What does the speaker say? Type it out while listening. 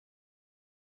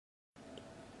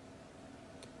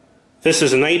This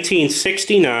is a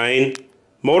 1969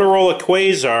 Motorola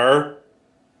Quasar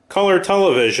color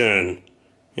television,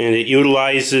 and it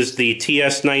utilizes the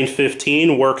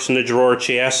TS915 works in the drawer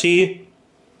chassis.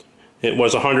 It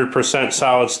was 100%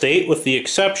 solid state with the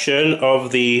exception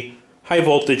of the high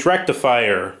voltage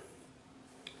rectifier.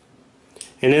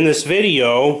 And in this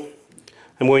video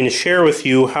I'm going to share with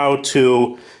you how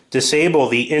to disable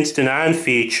the instant on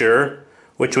feature,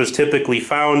 which was typically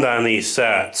found on these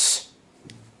sets.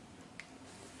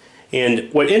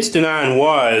 And what instant on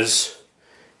was,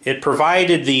 it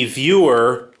provided the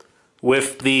viewer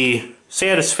with the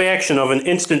satisfaction of an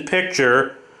instant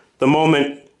picture the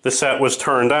moment the set was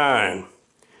turned on.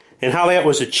 And how that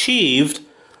was achieved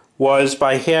was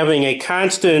by having a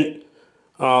constant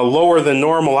lower than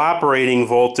normal operating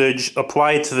voltage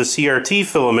applied to the CRT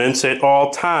filaments at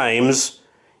all times,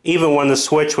 even when the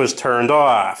switch was turned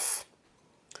off.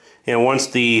 And once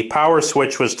the power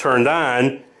switch was turned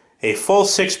on, a full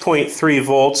 6.3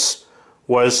 volts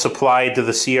was supplied to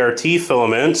the CRT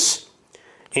filaments,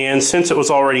 and since it was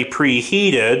already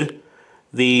preheated,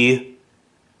 the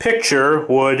picture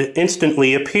would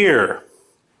instantly appear.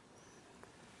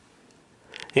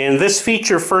 And this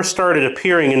feature first started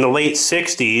appearing in the late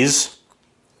 60s,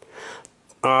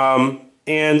 and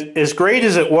as great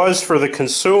as it was for the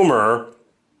consumer,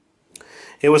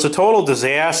 it was a total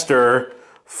disaster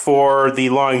for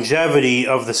the longevity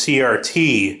of the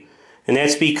CRT. And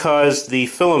that's because the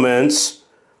filaments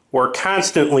were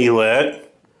constantly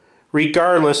lit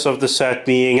regardless of the set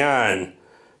being on.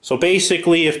 So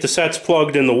basically, if the set's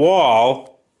plugged in the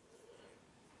wall,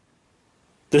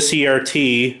 the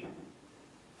CRT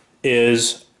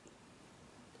is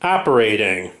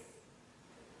operating.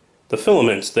 The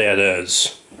filaments, that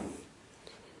is.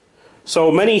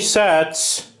 So many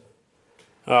sets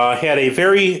had a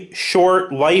very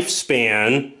short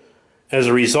lifespan as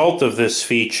a result of this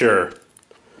feature.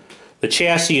 The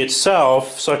chassis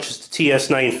itself, such as the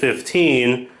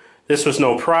TS915, this was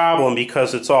no problem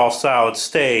because it's all solid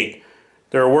state.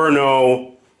 There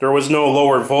was no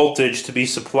lower voltage to be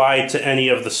supplied to any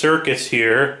of the circuits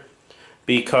here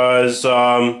because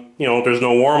there's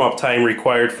no warm-up time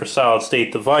required for solid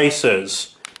state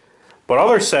devices. But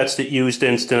other sets that used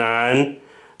instant on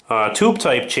tube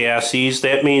type chassis,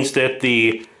 that means that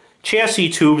the chassis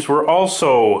tubes were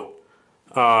also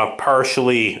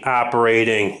partially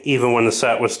operating even when the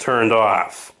set was turned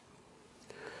off.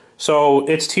 So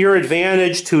it's to your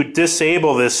advantage to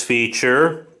disable this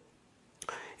feature.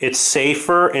 It's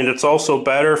safer and it's also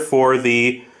better for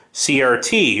the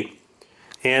CRT.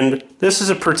 And this is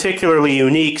a particularly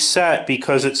unique set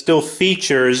because it still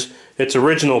features its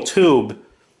original tube.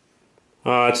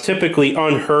 It's typically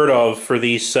unheard of for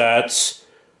these sets,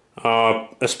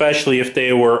 especially if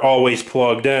they were always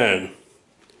plugged in.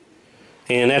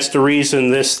 And that's the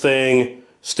reason this thing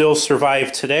still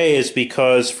survived today, is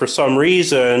because for some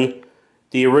reason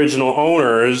the original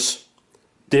owners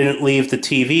didn't leave the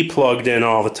TV plugged in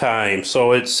all the time.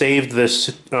 So it saved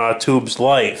this tube's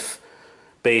life,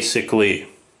 basically.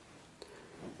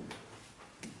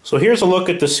 So here's a look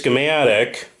at the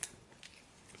schematic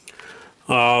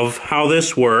of how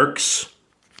this works.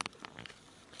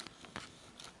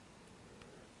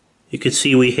 You can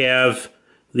see we have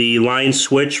the line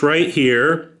switch right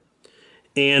here,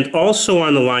 and also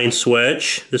on the line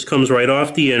switch, this comes right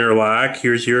off the interlock.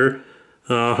 Here's your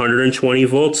 120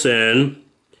 volts in.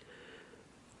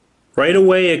 Right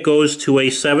away it goes to a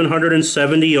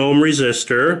 770 ohm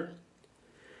resistor,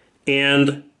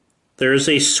 and there's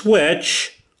a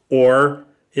switch, or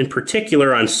in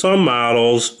particular on some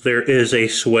models there is a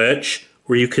switch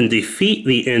where you can defeat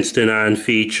the instant on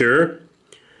feature.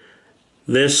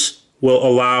 This will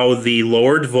allow the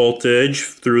lowered voltage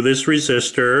through this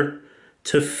resistor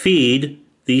to feed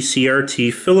the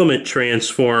CRT filament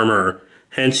transformer.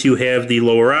 Hence you have the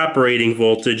lower operating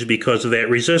voltage because of that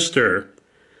resistor.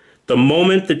 The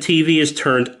moment the TV is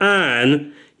turned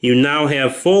on, you now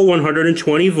have full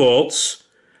 120 volts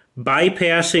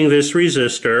bypassing this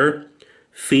resistor,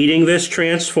 feeding this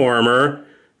transformer.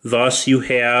 Thus you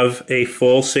have a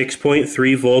full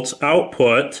 6.3 volts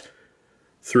output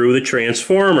through the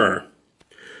transformer.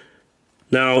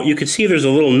 Now you can see there's a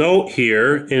little note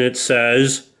here, and it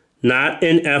says not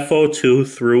in FO2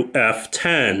 through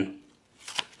F10.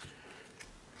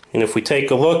 And if we take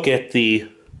a look at the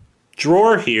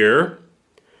drawer here,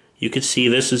 you can see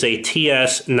this is a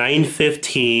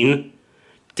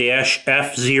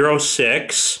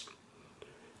TS915-F06.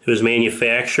 It was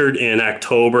manufactured in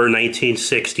October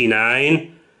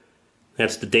 1969.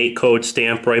 That's the date code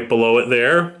stamp right below it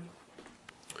there.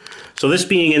 So this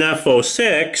being an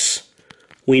F06,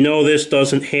 we know this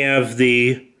doesn't have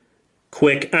the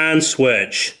quick on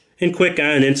switch. And quick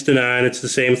on, instant on, it's the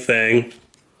same thing.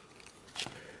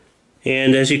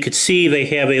 And as you can see, they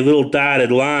have a little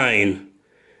dotted line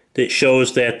that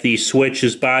shows that the switch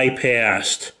is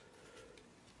bypassed.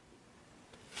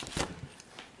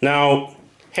 Now,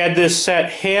 had this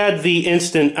set had the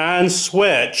instant on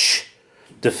switch,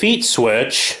 defeat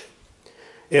switch,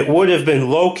 it would have been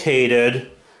located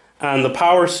on the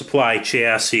power supply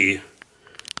chassis,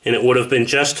 and it would have been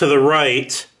just to the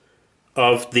right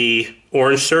of the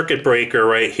orange circuit breaker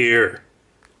right here.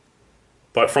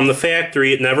 But from the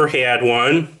factory, it never had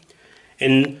one,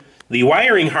 and the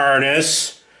wiring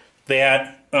harness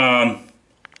that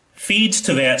feeds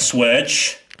to that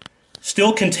switch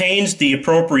still contains the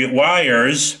appropriate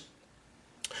wires,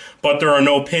 but there are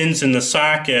no pins in the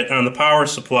socket on the power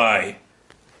supply.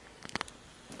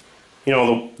 You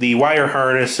know, the wire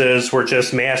harnesses were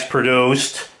just mass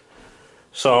produced,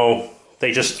 so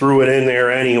they just threw it in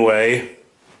there anyway.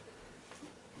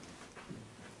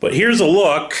 But here's a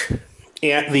look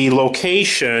at the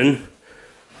location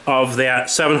of that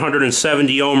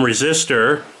 770 ohm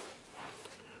resistor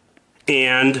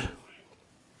and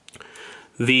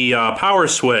the power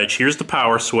switch. Here's the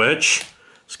power switch.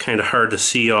 It's kind of hard to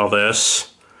see all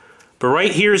this. But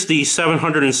right here's the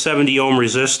 770 ohm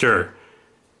resistor.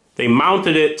 They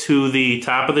mounted it to the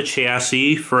top of the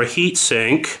chassis for a heat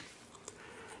sink.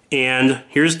 And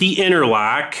here's the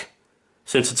interlock.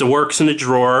 Since it's a works in a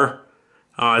drawer,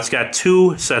 it's got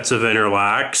two sets of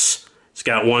interlocks. It's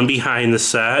got one behind the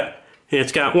set, and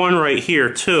it's got one right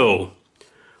here too.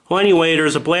 Well, anyway,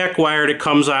 there's a black wire that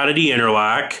comes out of the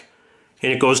interlock,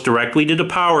 and it goes directly to the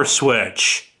power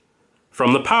switch.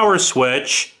 From the power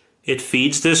switch, it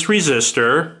feeds this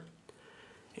resistor,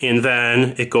 and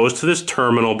then it goes to this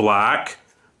terminal block,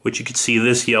 which you can see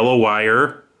this yellow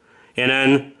wire. And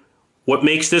then what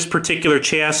makes this particular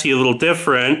chassis a little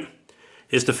different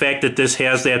is the fact that this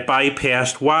has that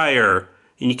bypassed wire.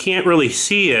 And you can't really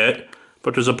see it,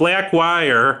 but there's a black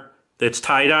wire that's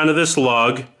tied onto this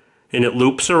lug, and it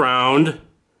loops around,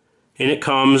 and it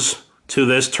comes to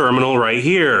this terminal right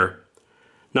here.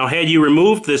 Now, had you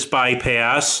removed this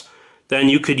bypass, then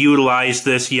you could utilize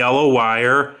this yellow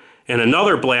wire and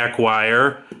another black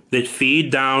wire that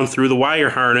feed down through the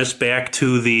wire harness back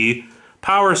to the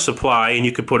power supply, and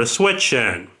you could put a switch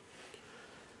in.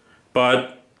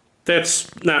 But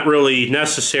that's not really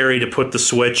necessary to put the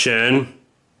switch in.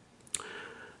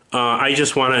 I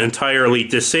just want to entirely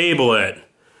disable it.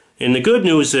 And the good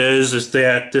news is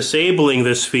that disabling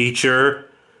this feature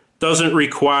doesn't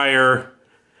require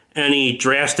any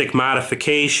drastic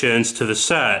modifications to the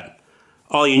set.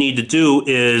 All you need to do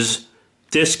is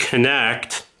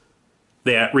disconnect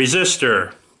that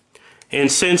resistor.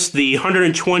 And since the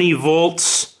 120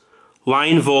 volts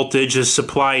line voltage is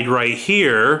supplied right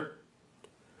here,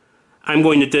 I'm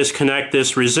going to disconnect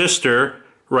this resistor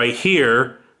right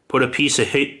here, put a piece of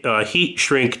heat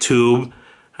shrink tube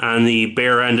on the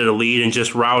bare end of the lead, and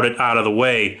just route it out of the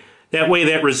way. That way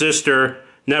that resistor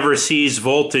never sees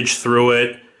voltage through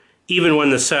it, even when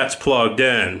the set's plugged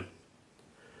in.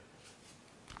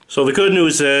 So the good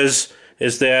news is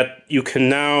that you can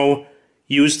now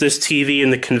use this TV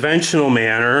in the conventional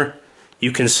manner.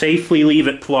 You can safely leave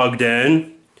it plugged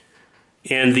in,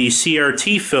 and the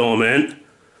CRT filament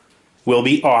will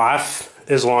be off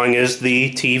as long as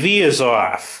the TV is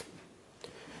off.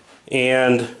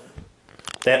 And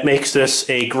that makes this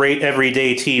a great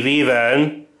everyday TV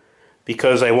then,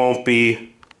 because I won't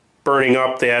be burning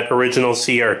up that original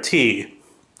CRT.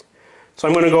 So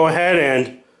I'm going to go ahead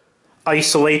and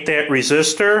isolate that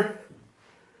resistor,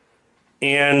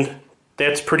 and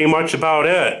that's pretty much about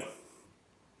it.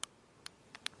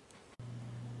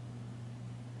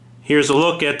 Here's a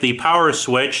look at the power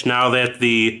switch now that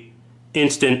the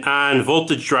instant on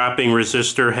voltage dropping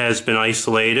resistor has been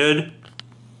isolated.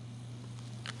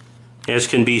 As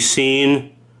can be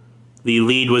seen, the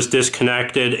lead was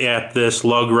disconnected at this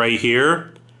lug right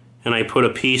here, and I put a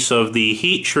piece of the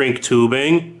heat shrink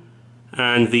tubing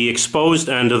on the exposed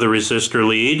end of the resistor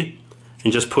lead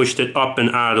and just pushed it up and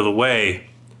out of the way.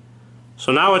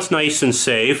 So now it's nice and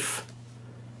safe.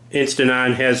 Instant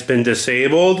on has been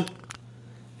disabled,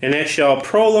 and that shall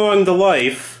prolong the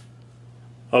life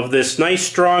of this nice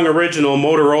strong original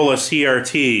Motorola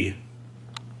CRT.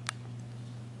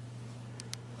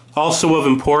 Also of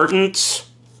importance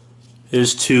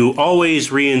is to always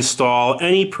reinstall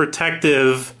any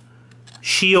protective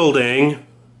shielding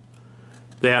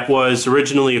that was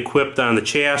originally equipped on the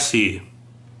chassis.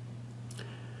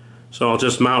 So I'll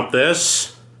just mount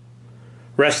this.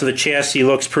 Rest of the chassis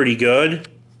looks pretty good.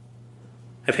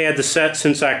 I've had the set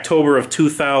since October of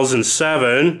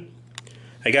 2007.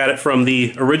 I got it from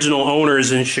the original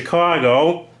owners in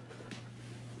Chicago.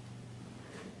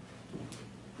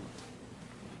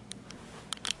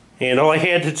 And all I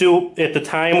had to do at the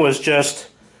time was just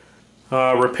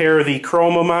repair the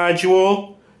chroma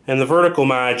module and the vertical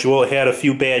module. It had a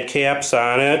few bad caps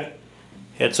on it,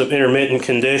 had some intermittent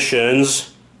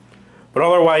conditions, but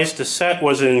otherwise the set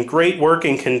was in great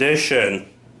working condition.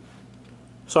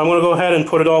 So I'm going to go ahead and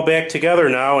put it all back together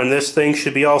now, and this thing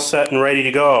should be all set and ready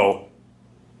to go.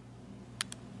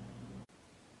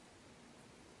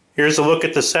 Here's a look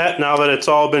at the set now that it's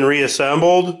all been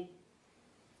reassembled.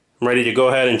 I'm ready to go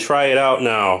ahead and try it out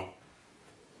now.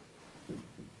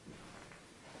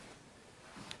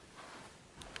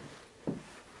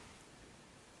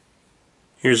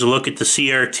 Here's a look at the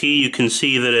CRT. You can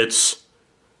see that it's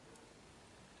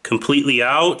completely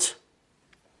out.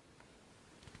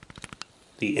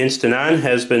 The Instant On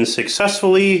has been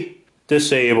successfully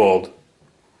disabled.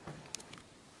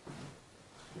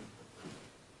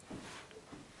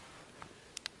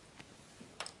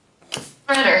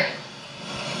 Printer.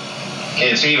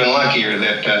 It's even luckier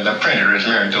that the printer is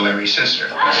married to Larry's sister.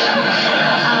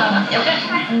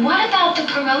 What about the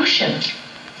promotion?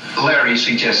 Larry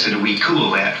suggested we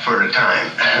cool that for a time.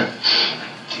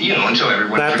 You know, until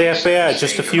everyone... Not that bad,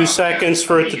 just a few seconds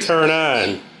for it to turn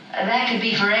on. That could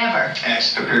be forever.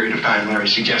 That's the period of time Larry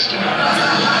suggested.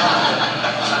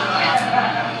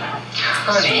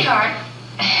 Honey. Sweetheart.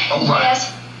 Oh, what?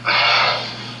 Yes?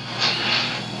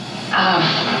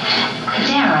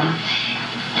 Darren,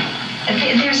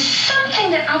 there's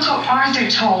something that Uncle Arthur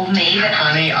told me that...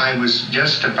 Honey, I was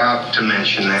just about to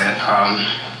mention that.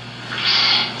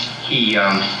 He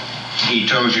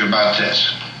told you about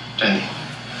this, didn't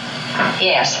he?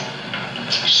 Yes.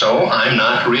 So I'm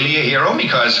not really a hero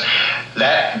because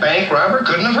that bank robber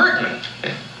couldn't have hurt me.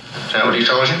 Is that what he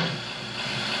told you?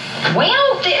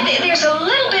 Well, there's a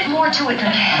little bit more to it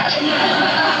than that.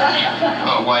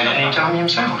 Oh, why didn't he tell me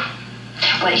himself?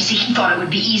 Well, you see, he thought it would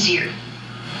be easier,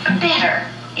 better,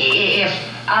 if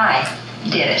I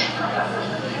did it.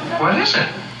 What is it?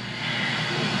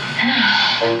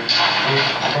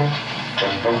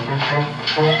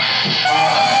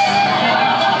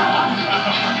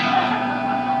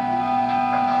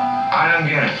 I don't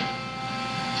get it.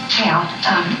 Well,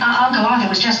 Uncle Arthur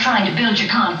was just trying to build your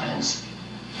confidence.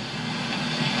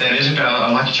 That isn't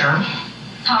a lucky charm?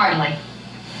 Hardly.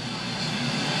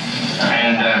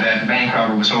 And that bank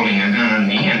robber was holding a gun on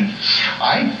me, and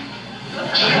I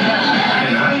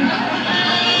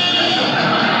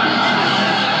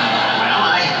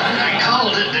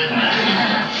called it, didn't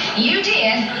I? You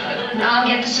did. I'll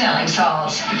get the smelling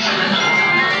salts.